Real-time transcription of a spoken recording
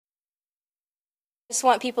Just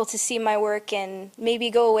want people to see my work and maybe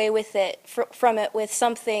go away with it from it with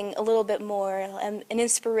something a little bit more, an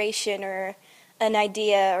inspiration or an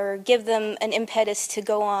idea, or give them an impetus to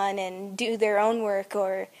go on and do their own work,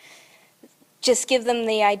 or just give them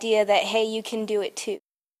the idea that, hey, you can do it too.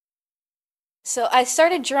 So I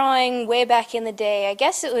started drawing way back in the day. I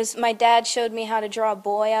guess it was my dad showed me how to draw a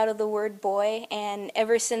boy out of the word boy, and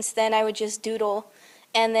ever since then I would just doodle.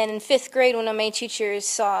 And then in 5th grade, one of my teachers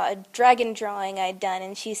saw a dragon drawing I'd done,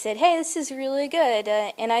 and she said, hey, this is really good.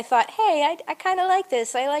 And I thought, hey, I kind of like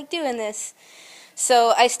this. I like doing this.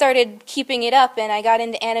 So I started keeping it up, and I got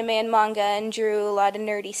into anime and manga and drew a lot of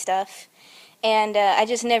nerdy stuff. And I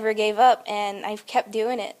just never gave up, and I've kept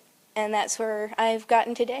doing it. And that's where I've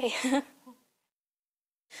gotten today.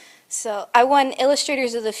 So I won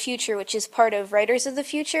Illustrators of the Future, which is part of Writers of the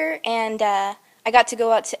Future, and I got to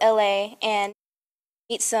go out to LA and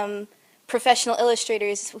meet some professional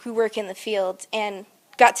illustrators who work in the field, and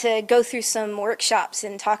got to go through some workshops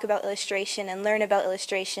and talk about illustration and learn about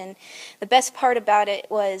illustration. The best part about it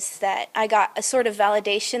was that I got a sort of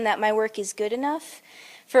validation that my work is good enough.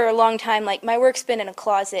 For a long time, like, my work's been in a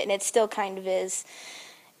closet, and it still kind of is.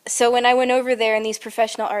 So when I went over there and these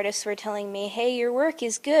professional artists were telling me, hey, your work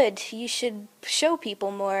is good, you should show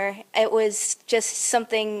people more, it was just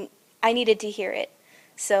something I needed to hear it.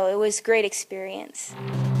 So it was a great experience.